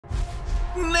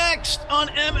Next on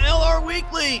MLR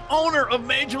Weekly, owner of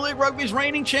Major League Rugby's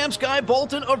reigning champs Guy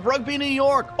Bolton of Rugby New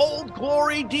York, Old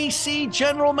Glory DC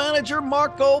General Manager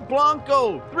Marco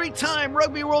Blanco, three-time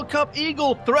Rugby World Cup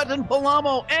Eagle Thretton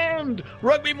Palamo, and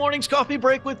Rugby Morning's Coffee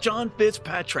Break with John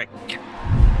Fitzpatrick.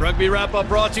 Rugby Wrap-Up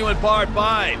brought to you in part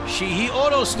by Sheehy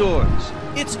Auto Stores.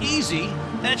 It's easy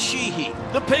at Sheehy.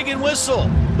 The Pig and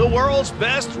Whistle, the world's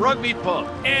best rugby pub,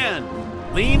 and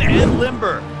Lean and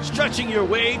Limber, stretching your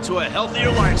way to a healthier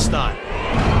lifestyle.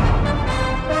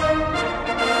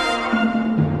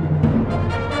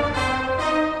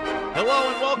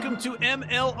 Hello and welcome to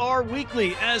MLR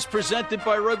Weekly, as presented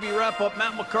by Rugby Wrap-Up.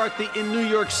 Matt McCarthy in New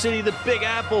York City, the Big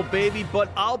Apple, baby. But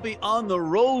I'll be on the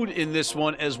road in this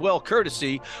one as well,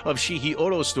 courtesy of Sheehy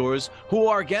Auto Stores. Who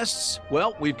are our guests?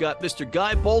 Well, we've got Mr.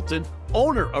 Guy Bolton,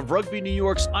 owner of Rugby New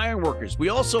York's Ironworkers. We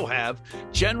also have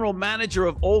General Manager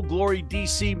of Old Glory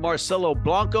DC, Marcelo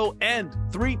Blanco, and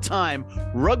three-time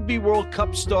Rugby World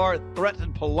Cup star,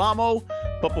 Thretton Palamo.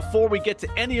 But before we get to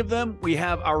any of them, we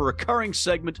have our recurring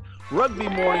segment, Rugby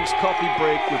Morning's Coffee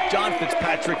Break with John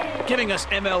Fitzpatrick, giving us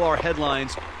MLR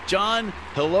headlines. John,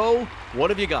 hello. What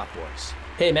have you got for us?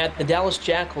 Hey, Matt, the Dallas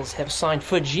Jackals have signed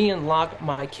Fijian lock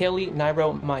Michele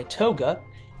Nairo Maitoga,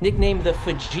 nicknamed the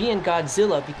Fijian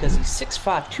Godzilla because he's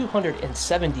 6'5",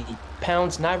 270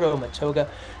 pounds. Nairo Maitoga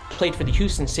played for the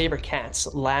Houston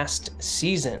SaberCats last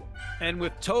season. And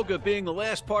with Toga being the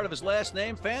last part of his last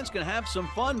name, fans can have some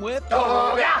fun with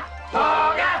Toga,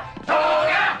 Toga,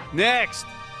 Toga. Next.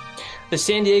 The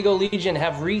San Diego Legion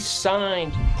have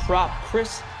re-signed prop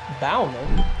Chris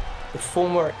Bauman, the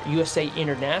former USA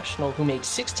international who made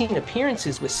 16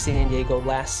 appearances with San Diego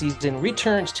last season,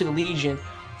 returns to the Legion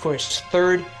for his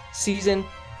third season.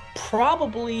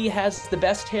 Probably has the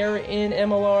best hair in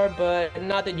MLR, but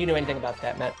not that you know anything about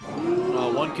that, Matt.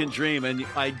 One can dream, and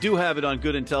I do have it on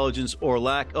good intelligence or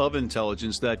lack of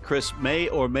intelligence that Chris may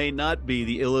or may not be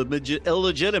the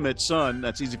illegitimate son,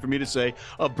 that's easy for me to say,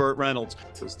 of Burt Reynolds.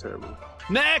 This is terrible.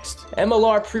 Next!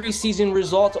 MLR preseason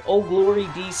results. Old Glory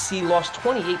DC lost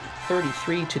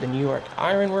 28-33 to the New York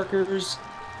Ironworkers.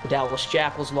 The Dallas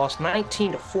Jackals lost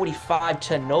 19-45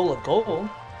 to NOLA Gold.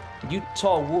 The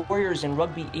Utah Warriors and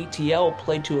Rugby ATL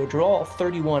played to a draw,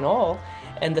 31-all.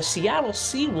 And the Seattle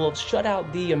Seawolves shut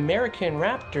out the American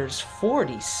Raptors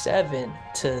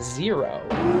 47-0.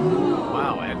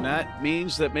 Wow, and that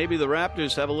means that maybe the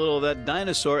Raptors have a little of that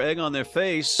dinosaur egg on their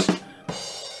face.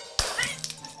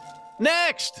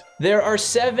 Next! There are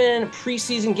 7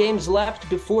 preseason games left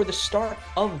before the start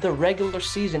of the regular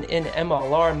season in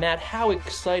MLR. Matt, how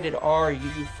excited are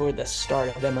you for the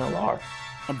start of MLR?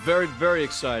 I'm very, very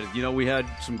excited. You know, we had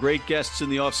some great guests in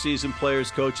the offseason,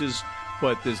 players, coaches,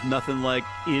 but there's nothing like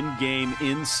in-game,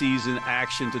 in-season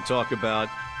action to talk about.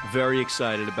 Very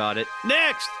excited about it.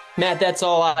 Next! Matt, that's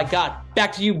all I got.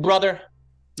 Back to you, brother.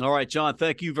 All right, John,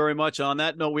 thank you very much. On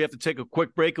that note, we have to take a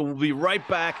quick break, and we'll be right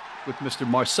back with Mr.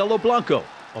 Marcelo Blanco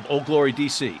of Old Glory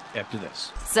DC after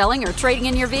this. Selling or trading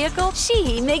in your vehicle?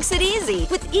 Sheehy makes it easy.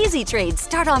 With Easy Trade,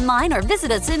 start online or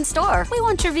visit us in store. We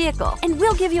want your vehicle, and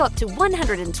we'll give you up to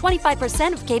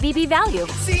 125% of KBB value.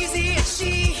 It's easy at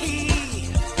Sheehy,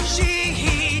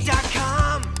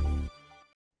 Sheehy.com.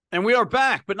 And we are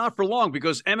back, but not for long,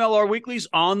 because MLR Weekly's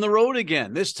on the road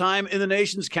again, this time in the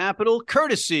nation's capital,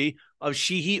 courtesy of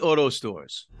Sheehy Auto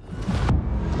Stores.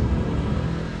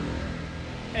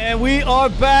 And we are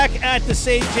back at the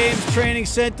St. James Training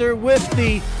Center with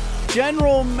the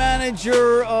General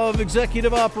Manager of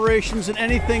Executive Operations and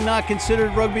anything not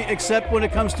considered rugby except when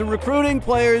it comes to recruiting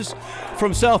players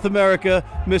from South America,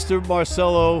 Mr.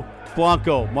 Marcelo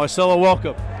Blanco. Marcelo,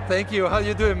 welcome. Thank you. How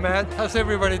you doing, Matt? How's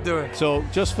everybody doing? So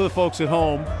just for the folks at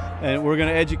home, and we're going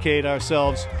to educate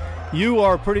ourselves, you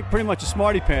are pretty much a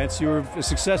smarty pants. You're a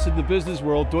success in the business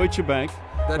world, Deutsche Bank.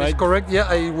 That right? is correct. Yeah,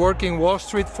 I worked in Wall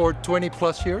Street for 20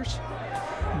 plus years.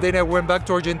 Then I went back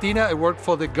to Argentina. I worked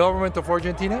for the government of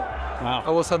Argentina. Wow.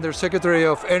 I was under Secretary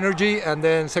of Energy and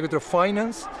then Secretary of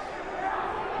Finance.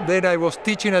 Then I was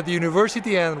teaching at the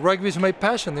university, and rugby is my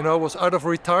passion. You know, I was out of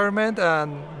retirement,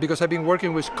 and because I've been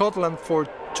working with Scotland for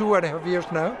 2.5 years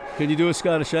now. Can you do a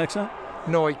Scottish accent?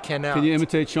 No, I cannot. Can you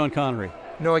imitate Sean Connery?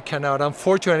 No, I cannot.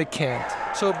 Unfortunately, I can't.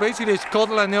 So basically,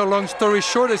 Scotland, long story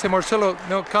short, I said, Marcelo,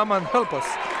 come and help us.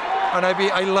 And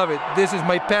I love it. This is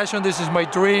my passion. This is my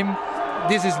dream.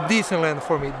 This is Disneyland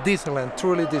for me. Disneyland,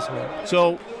 truly Disneyland.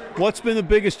 So what's been the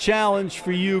biggest challenge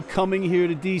for you coming here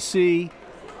to D.C.,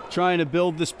 trying to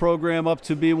build this program up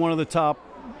to be one of the top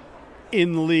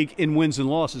in the league in wins and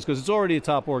losses? Because it's already a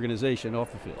top organization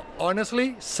off the field.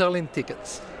 Honestly, selling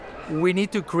tickets. We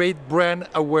need to create brand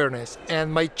awareness.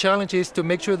 And my challenge is to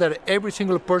make sure that every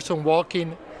single person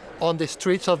walking on the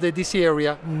streets of the DC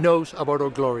area knows about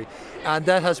Old Glory. And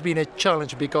that has been a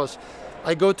challenge because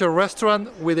I go to a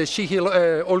restaurant with a Sheehy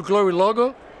Old Glory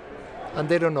logo and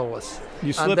they don't know us.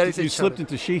 You slipped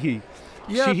into Sheehy.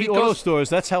 Yeah, Sheehy Auto Stores.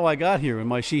 That's how I got here in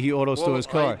my Sheehy Auto Stores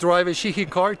car. I drive a Sheehy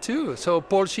car too. So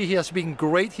Paul Sheehy has been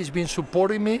great. He's been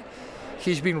supporting me.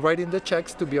 He's been writing the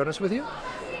checks, to be honest with you.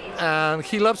 And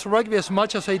he loves rugby as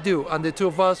much as I do. And the two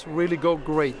of us really go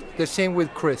great. The same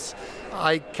with Chris.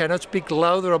 I cannot speak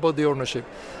louder about the ownership.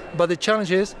 But the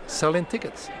challenge is selling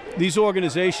tickets. These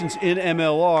organizations in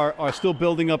MLR are still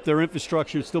building up their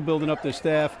infrastructure, still building up their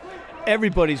staff.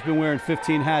 Everybody's been wearing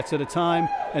 15 hats at a time.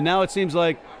 And now it seems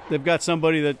like they've got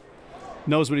somebody that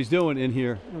knows what he's doing in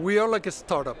here. We are like a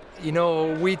startup. You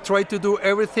know, we try to do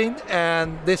everything,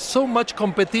 and there's so much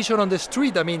competition on the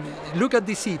street. I mean, look at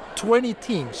DC, 20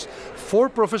 teams, 4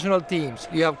 professional teams.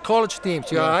 You have college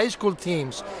teams, you have high school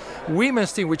teams,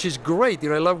 women's team, which is great. You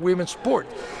know, I love women's sport.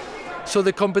 So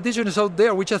the competition is out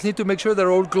there. We just need to make sure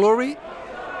they're Old Glory,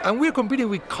 and we're competing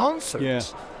with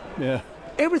concerts. Yeah.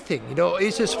 Everything, you know,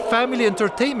 it's just family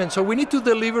entertainment. So we need to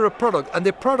deliver a product, and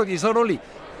the product is not only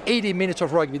 80 minutes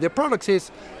of rugby. The product is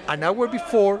an hour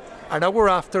before, an hour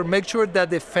after. Make sure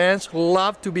that the fans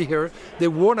love to be here, they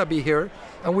want to be here,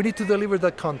 and we need to deliver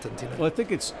that content. You know? Well, I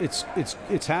think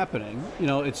it's happening. You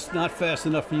know, it's not fast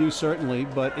enough for you certainly,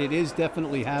 but it is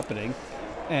definitely happening.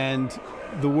 And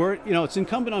the word, you know, it's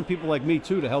incumbent on people like me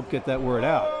too to help get that word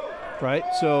out, right?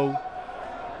 So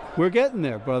we're getting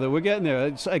there, brother. We're getting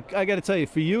there. I got to tell you,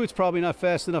 for you, it's probably not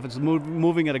fast enough. It's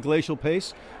moving at a glacial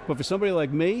pace. But for somebody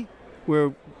like me,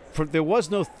 where there was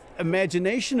no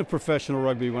imagination of professional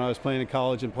rugby when I was playing in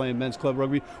college and playing men's club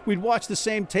rugby, we'd watch the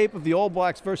same tape of the All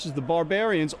Blacks versus the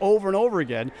Barbarians over and over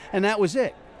again, and that was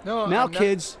it. Now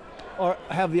kids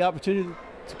have the opportunity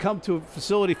to come to a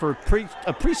facility for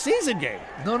a preseason game.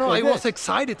 I was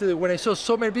excited when I saw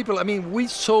so many people. I mean, we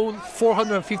sold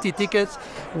 450 tickets.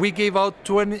 We gave out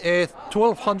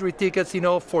 1,200 tickets, you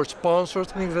know, for sponsors,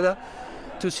 things like that.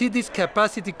 To see this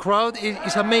capacity crowd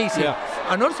is amazing.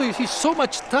 Yeah. And also you see so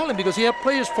much talent because you have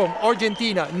players from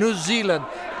Argentina, New Zealand,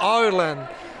 Ireland,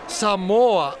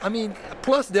 Samoa. I mean,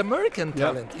 plus the American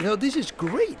talent. You know, this is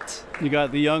great. You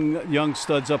got the young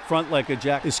studs up front like a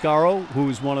Jack Iscaro,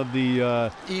 who's one of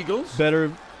the Eagles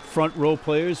better front row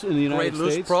players in the United States.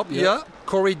 Great loose prop, yeah.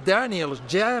 Corey Daniels,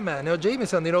 Jaman, you know,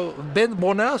 Jameson, you know, Ben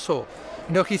Bonasso.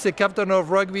 You know, he's the captain of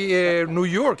rugby New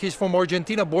York. He's from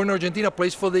Argentina, born in Argentina,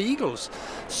 plays for the Eagles.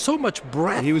 So much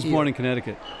breadth. He was born in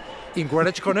Connecticut. In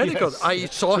Greenwich, Connecticut. Yes. I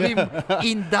saw him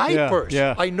in diapers.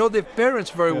 Yeah. I know the parents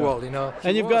very well, you know.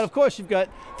 And you've got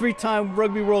 3-time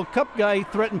Rugby World Cup guy,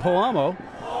 Thretton Palamo,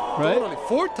 right? Totally.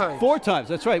 4 times. 4 times,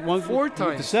 that's right. 4 times.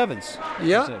 With the sevens.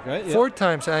 Yeah, Right? 4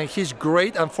 times. And he's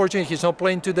great. Unfortunately, he's not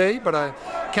playing today, but I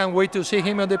can't wait to see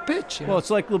him on the pitch. Well, it's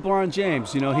like LeBron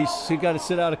James. You know, he got to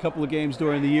sit out a couple of games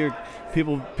during the year.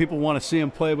 People want to see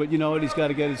him play, but you know what? He's got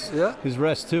to get his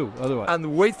rest too, otherwise.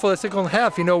 And wait for the second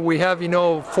half. You know, we have, you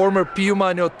know, former Puma,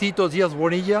 you know, Tito Diaz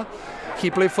Bonilla. He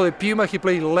played for the Puma, he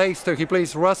played Leicester, he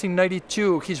plays Racing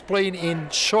 92, he's playing in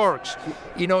Sharks,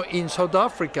 you know, in South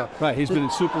Africa. Right, he's been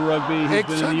in Super Rugby, he's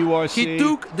been in the URC. He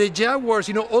took the Jaguars,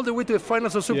 you know, all the way to the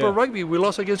finals of Super Rugby. We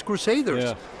lost against Crusaders.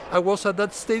 Yeah. I was at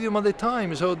that stadium at the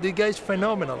time, so the guy's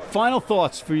phenomenal. Final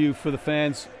thoughts for you, for the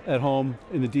fans at home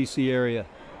in the DC area.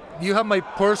 You have my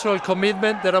personal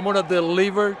commitment that I'm going to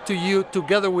deliver to you,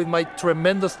 together with my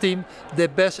tremendous team, the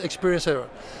best experience ever.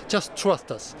 Just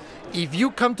trust us. If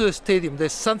you come to the stadium,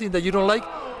 there's something that you don't like,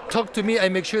 talk to me. I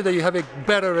make sure that you have a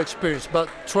better experience. But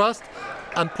trust,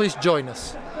 and please join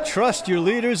us. Trust your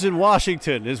leaders in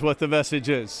Washington is what the message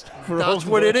is. That's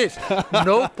what it is.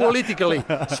 No politically,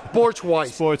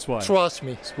 sports-wise. Sports-wise. Trust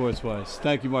me. Sports-wise.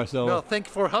 Thank you, Marcelo. No, thank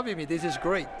you for having me. This is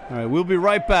great. All right, we'll be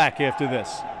right back after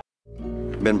this.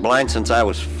 Been blind since I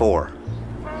was 4,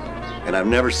 and I've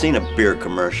never seen a beer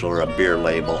commercial or a beer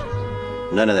label.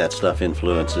 None of that stuff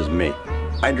influences me.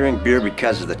 I drink beer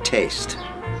because of the taste,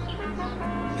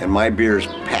 and my beer is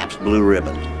Pabst Blue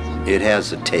Ribbon. It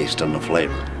has the taste and the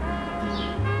flavor.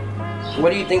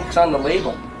 What do you think's on the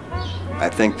label? I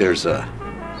think there's a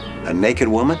naked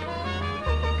woman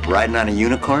riding on a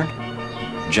unicorn,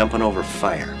 jumping over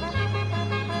fire.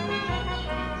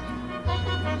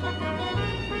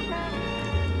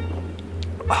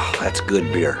 Oh, that's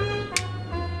good beer.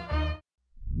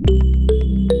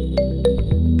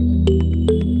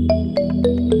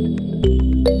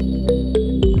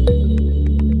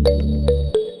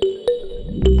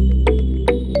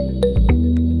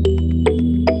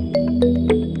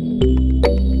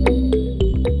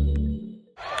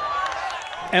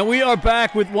 And we We are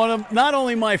back with one of not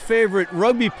only my favorite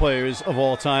rugby players of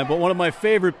all time, but one of my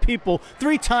favorite people,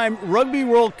 three-time Rugby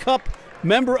World Cup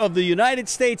member of the United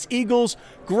States Eagles,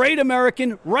 great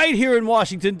American, right here in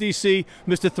Washington, D.C.,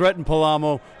 Mr. Thretton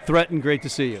Palamo. Thretton, great to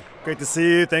see you. Great to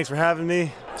see you. Thanks for having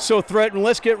me. So, Thretton,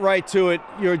 let's get right to it.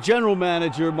 Your general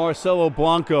manager, Marcelo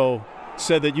Blanco,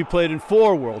 said that you played in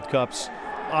 4 World Cups.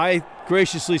 I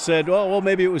graciously said, well,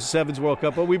 maybe it was Sevens World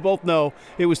Cup, but we both know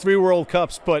it was 3 World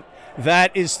Cups, but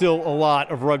that is still a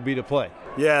lot of rugby to play.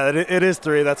 Yeah, it is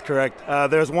 3. That's correct.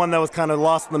 There's one that was kind of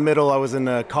lost in the middle. I was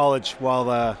in college while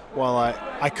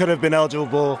I could have been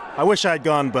eligible. I wish I had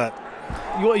gone, but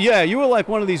you were like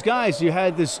one of these guys. You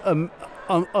had this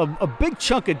a big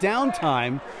chunk of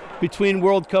downtime between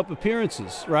World Cup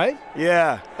appearances, right?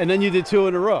 Yeah. And then you did 2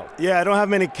 in a row. Yeah, I don't have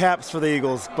many caps for the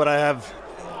Eagles, but I have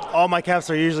all my caps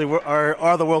are usually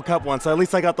are the World Cup ones. So at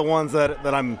least I got the ones that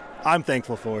I'm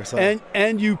thankful for. So.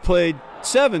 And you played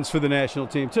sevens for the national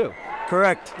team too.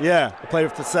 Correct. Yeah, I played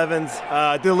with the sevens.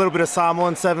 I did a little bit of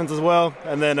Samoan sevens as well,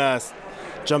 and then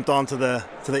jumped on to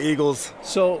the Eagles.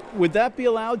 So would that be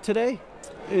allowed today,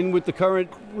 with the current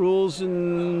rules?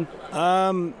 And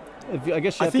I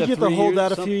guess I think you have to hold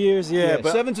that a few years. Yeah,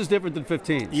 but sevens is different than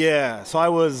 15. Yeah, so I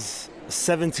was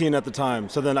 17 at the time.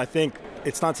 So then I think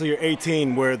it's not till you're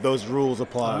 18 where those rules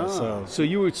apply. So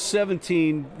you were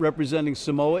 17 representing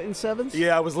Samoa in sevens?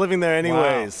 Yeah, I was living there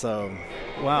anyways. Wow. So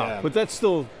wow, yeah. But that's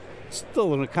still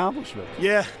an accomplishment.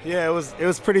 Yeah, it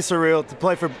was pretty surreal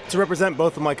to represent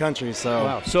both of my countries. So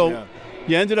wow. So yeah.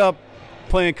 You ended up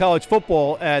playing college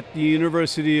football at the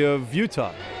University of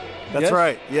Utah. That's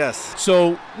right. Yes.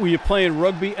 So were you playing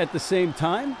rugby at the same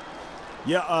time?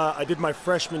 Yeah, I did my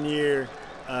freshman year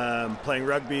playing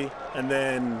rugby, and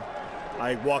then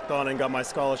I walked on and got my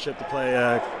scholarship to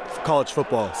play college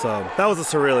football. So that was a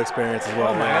surreal experience as well.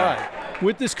 Oh my God.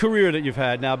 With this career that you've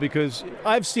had now, because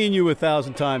I've seen you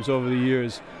 1,000 times over the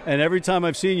years, and every time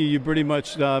I've seen you, you pretty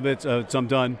much I'm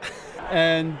done,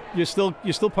 and you're still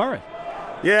purring.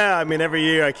 Yeah, I mean, every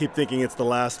year I keep thinking it's the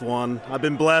last one. I've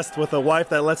been blessed with a wife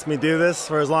that lets me do this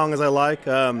for as long as I like.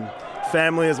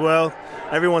 Family as well.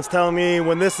 Everyone's telling me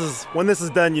when this is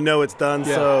done, you know it's done.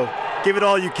 Yeah. So give it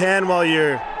all you can while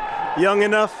you're young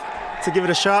enough to give it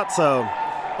a shot. So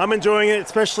I'm enjoying it,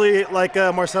 especially like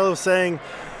Marcelo was saying,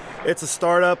 it's a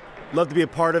startup. Love to be a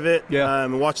part of it. Yeah.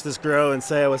 Watch this grow and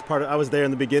say I was there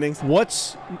in the beginnings.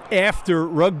 What's after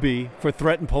rugby for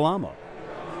Thretton Palamo?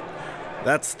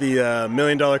 That's the $1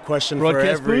 million question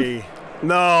Broadcast for every. Booth?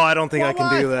 No, I don't think I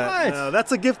can do that. What? No,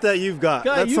 that's a gift that you've got.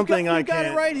 That's something I can't. You got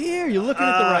it right here. You're looking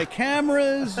at the right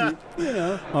cameras. You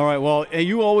know. All right. Well,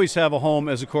 you always have a home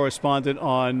as a correspondent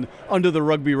on Under the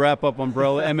Rugby Wrap-Up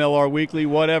umbrella, MLR Weekly,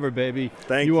 whatever, baby.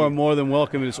 Thank you. You are more than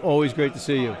welcome. It's always great to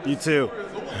see you. You too.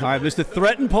 All right, Mr.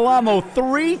 Thretton Palamo,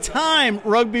 3-time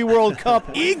Rugby World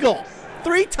Cup Eagle.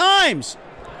 3 times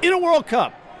in a World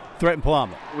Cup. Thretton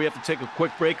Palamo. We have to take a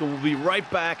quick break, and we'll be right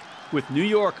back with New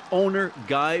York owner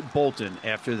Guy Bolton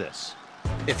after this.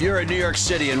 If you're in New York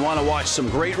City and want to watch some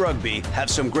great rugby, have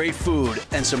some great food,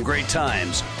 and some great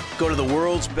times, go to the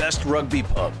world's best rugby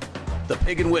pub, the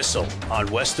Pig and Whistle on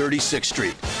West 36th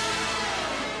Street.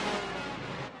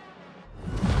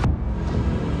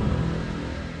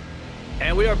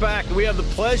 And we are back. We have the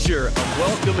pleasure of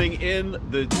welcoming in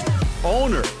the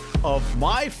owner of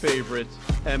my favorite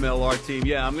MLR team.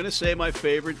 Yeah, I'm going to say my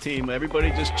favorite team. Everybody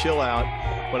just chill out.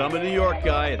 But I'm a New York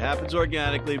guy. It happens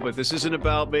organically, but this isn't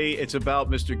about me. It's about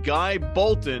Mr. Guy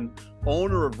Bolton,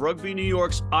 owner of Rugby New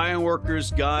York's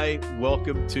Ironworkers. Guy,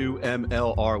 welcome to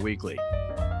MLR Weekly.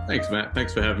 Thanks, Matt.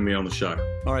 Thanks for having me on the show.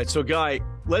 All right, so Guy,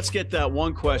 let's get that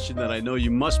one question that I know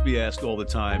you must be asked all the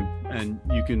time. And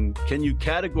can you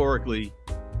categorically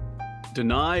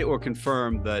deny or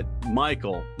confirm that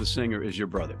Michael, the singer, is your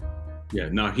brother? Yeah,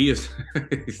 no, he's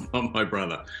not my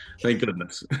brother. Thank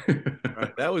goodness.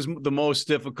 Right, that was the most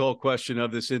difficult question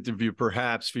of this interview,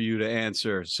 perhaps, for you to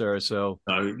answer, sir. So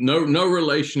no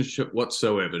relationship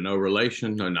whatsoever. No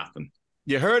relation, no nothing.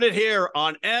 You heard it here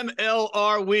on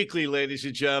MLR Weekly, ladies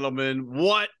and gentlemen.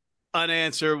 What an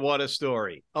answer. What a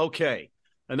story. Okay,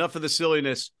 enough of the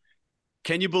silliness.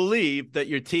 Can you believe that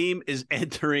your team is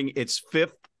entering its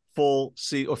 5th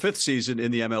season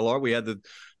in the MLR? We had the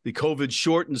COVID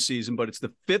shortened season, but it's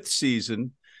the 5th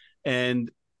season, and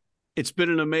it's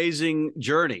been an amazing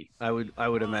journey, I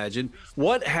would imagine.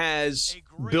 What has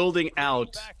building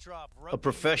out a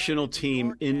professional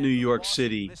team in New York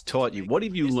City taught you? What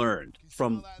have you learned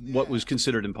from what was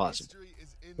considered impossible?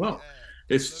 Well,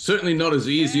 it's certainly not as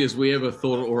easy as we ever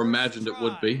thought or imagined it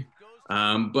would be.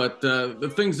 But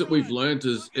the things that we've learned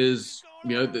is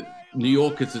that New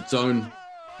York is its own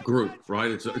group, right?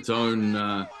 It's its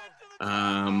own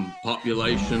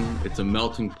population. It's a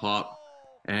melting pot.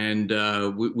 And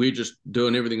we're just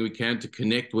doing everything we can to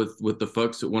connect with the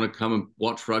folks that want to come and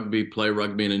watch rugby, play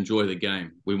rugby, and enjoy the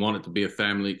game. We want it to be a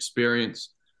family experience.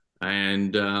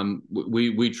 And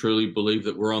we truly believe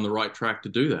that we're on the right track to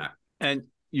do that. And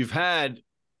you've had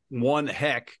one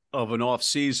heck of an off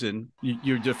season.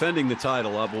 You're defending the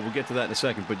title. Well, we'll get to that in a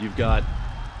second, but you've got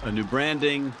a new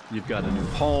branding, you've got a new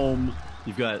home,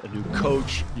 you've got a new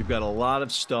coach, you've got a lot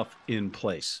of stuff in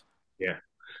place. Yeah.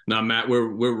 Now, Matt, we're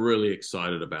really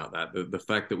excited about that. The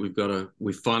fact that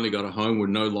we finally got a home. We're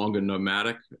no longer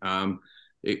nomadic.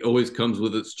 It always comes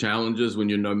with its challenges when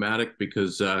you're nomadic,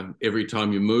 because every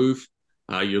time you move,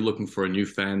 you're looking for a new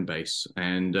fan base.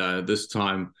 And this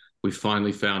time we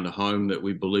finally found a home that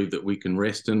we believe that we can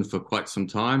rest in for quite some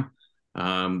time.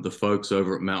 The folks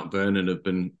over at Mount Vernon have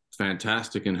been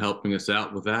fantastic in helping us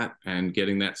out with that and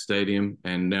getting that stadium.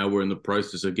 And now we're in the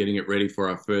process of getting it ready for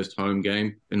our first home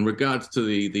game. In regards to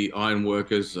the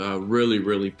Ironworkers, really,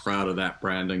 really proud of that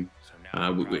branding.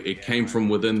 It came from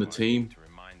within the team.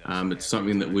 It's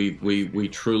something that we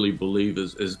truly believe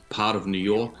is part of New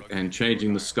York, and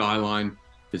changing the skyline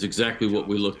is exactly what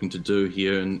we're looking to do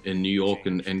here in New York,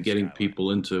 and getting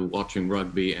people into watching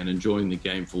rugby and enjoying the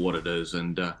game for what it is.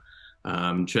 And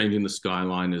changing the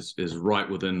skyline is right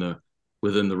within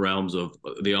the realms of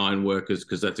the Ironworkers,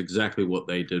 because that's exactly what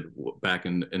they did back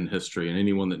in history. And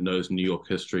anyone that knows New York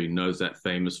history knows that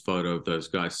famous photo of those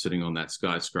guys sitting on that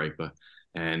skyscraper.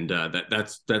 And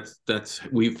that's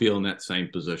we feel in that same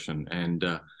position.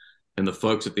 And the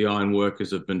folks at the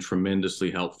Ironworkers have been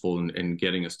tremendously helpful in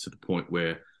getting us to the point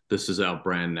where this is our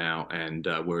brand now, and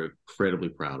we're incredibly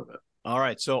proud of it. All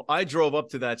right. So I drove up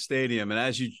to that stadium, and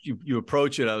as you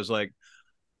approach it, I was like,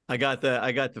 I got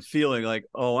the feeling like,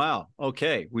 oh, wow.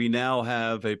 Okay. We now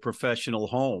have a professional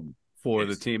home for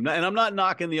the team. And I'm not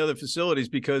knocking the other facilities,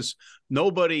 because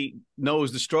nobody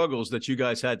knows the struggles that you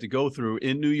guys had to go through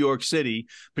in New York City,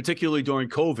 particularly during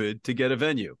COVID, to get a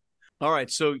venue. All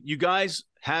right. So you guys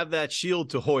have that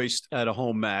shield to hoist at a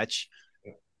home match.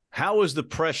 How has the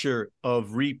pressure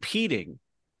of repeating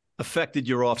affected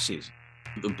your offseason?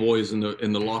 The boys in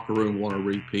the locker room want to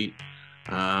repeat.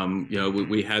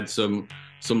 We had some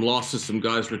losses, some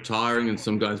guys retiring and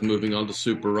some guys moving on to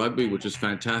Super Rugby, which is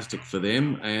fantastic for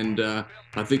them. And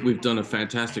I think we've done a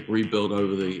fantastic rebuild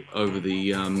over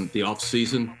the off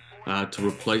season to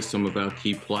replace some of our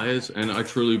key players. And I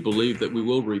truly believe that we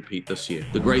will repeat this year.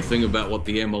 The great thing about what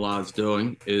the MLR is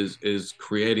doing is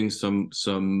creating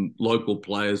some local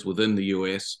players within the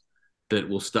US that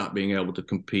will start being able to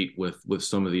compete with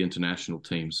some of the international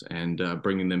teams, and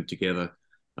bringing them together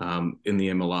in the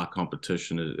MLR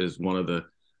competition is one of the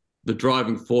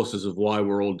driving forces of why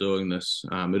we're all doing this.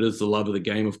 It is the love of the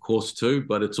game, of course, too,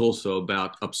 but it's also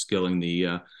about upskilling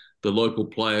the local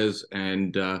players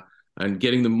and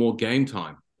getting them more game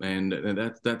time. And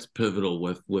that's pivotal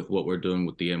with what we're doing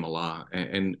with the MLR.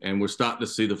 And we're starting to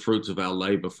see the fruits of our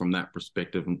labor from that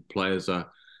perspective. And players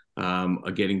are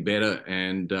getting better,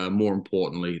 and more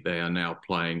importantly, they are now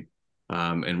playing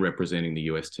and representing the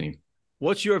U.S. team.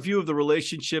 What's your view of the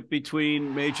relationship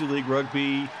between Major League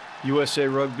Rugby, USA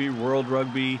Rugby, World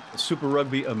Rugby, Super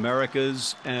Rugby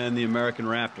Americas, and the American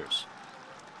Raptors?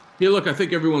 Yeah, look, I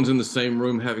think everyone's in the same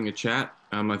room having a chat.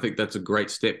 I think that's a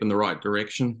great step in the right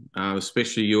direction,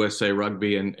 especially USA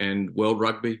Rugby and World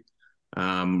Rugby.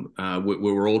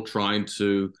 We're all trying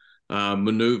to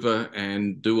maneuver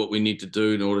and do what we need to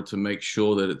do in order to make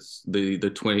sure that it's the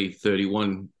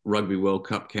 2031 Rugby World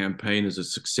Cup campaign is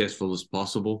as successful as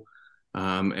possible.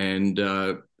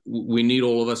 We need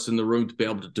all of us in the room to be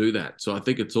able to do that. So I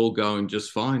think it's all going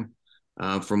just fine.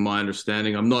 From my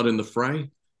understanding, I'm not in the fray,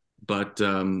 but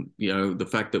the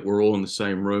fact that we're all in the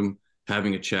same room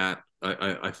having a chat,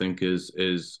 I think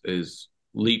is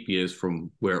leap years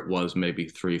from where it was maybe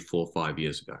 3, 4, 5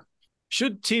 years ago.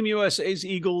 Should Team USA's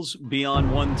Eagles be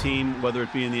on one team, whether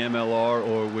it be in the MLR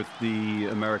or with the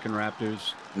American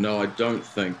Raptors? No, I don't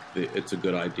think that it's a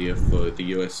good idea for the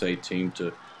USA team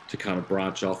to kind of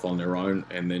branch off on their own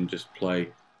and then just play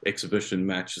exhibition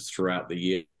matches throughout the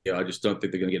year. I just don't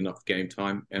think they're going to get enough game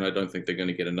time, and I don't think they're going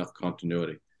to get enough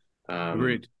continuity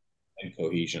Agreed. And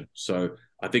cohesion. So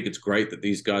I think it's great that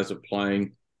these guys are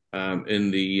playing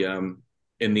in the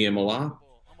MLR.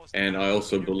 And I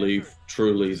also believe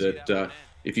truly that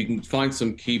if you can find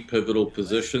some key pivotal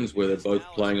positions where they're both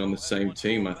playing on the same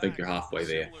team, I think you're halfway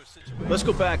there. Let's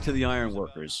go back to the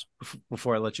Ironworkers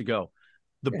before I let you go.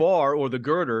 The bar, or the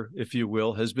girder, if you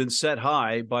will, has been set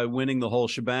high by winning the whole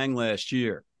shebang last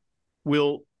year.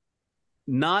 Will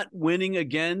not winning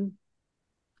again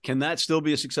Can that still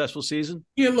be a successful season?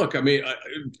 Yeah, look, I mean,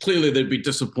 clearly there'd be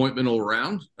disappointment all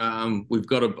around. We've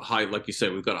got a high, like you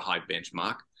said, we've got a high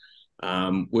benchmark.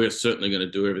 We're certainly going to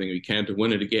do everything we can to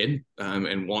win it again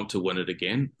and want to win it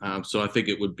again. So I think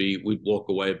we'd walk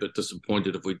away a bit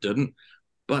disappointed if we didn't.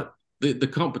 But the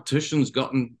competition's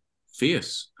gotten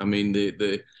fierce. I mean,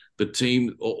 the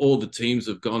team, all the teams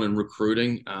have gone in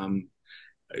recruiting.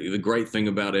 The great thing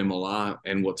about MLR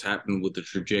and what's happened with the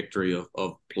trajectory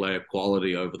of player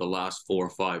quality over the last 4 or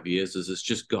 5 years is it's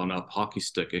just gone up hockey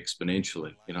stick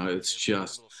exponentially. You know, it's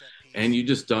just, and you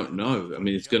just don't know. I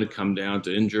mean, it's going to come down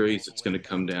to injuries. It's going to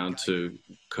come down to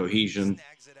cohesion.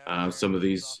 Some of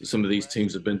these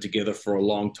teams have been together for a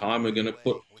long time. Are going to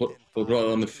put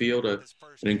right on the field an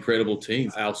incredible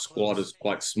team. Our squad is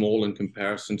quite small in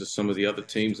comparison to some of the other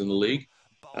teams in the league.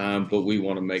 But we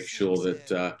want to make sure that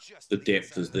the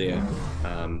depth is there,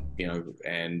 you know,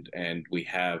 and we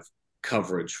have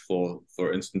coverage for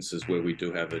instances where we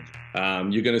do have it.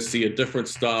 You're going to see a different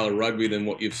style of rugby than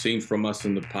what you've seen from us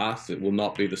in the past. It will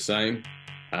not be the same.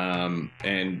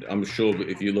 And I'm sure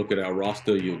if you look at our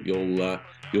roster,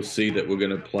 you'll see that we're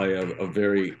going to play a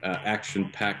very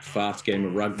action-packed, fast game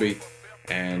of rugby.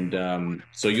 And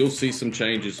so you'll see some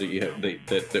changes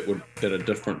that are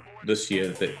different this year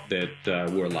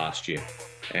that were last year,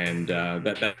 and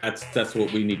that's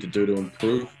what we need to do to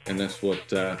improve, and that's what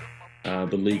the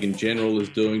league in general is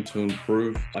doing to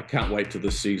improve. I can't wait till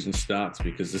the season starts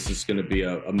because this is going to be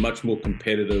a much more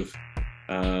competitive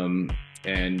and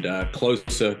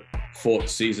closer fought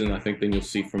season, I think, than you'll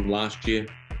see from last year,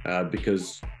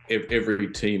 because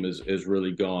every team has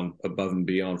really gone above and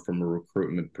beyond from a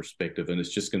recruitment perspective, and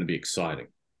it's just going to be exciting.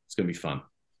 It's going to be fun.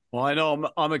 Well, I know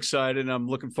I'm excited. I'm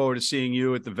looking forward to seeing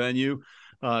you at the venue.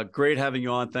 Great having you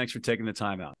on. Thanks for taking the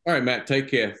time out. All right, Matt, take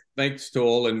care. Thanks to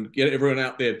all, and get everyone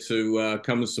out there to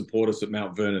come and support us at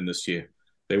Mount Vernon this year.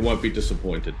 They won't be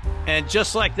disappointed. And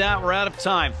just like that, we're out of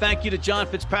time. Thank you to John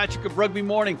Fitzpatrick of Rugby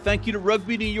Morning. Thank you to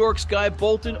Rugby New York's Guy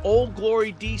Bolton, Old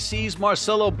Glory DC's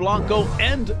Marcelo, Blanco,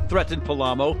 and Thretton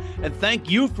Palamo. And thank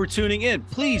you for tuning in.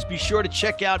 Please be sure to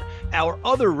check out our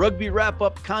other Rugby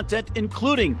Wrap-Up content,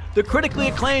 including the critically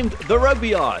acclaimed The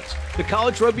Rugby Odds, the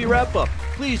College Rugby Wrap-Up.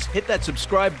 Please hit that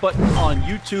subscribe button on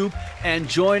YouTube and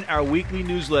join our weekly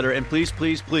newsletter. And please,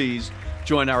 please, please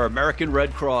join our American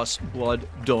Red Cross blood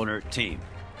donor team.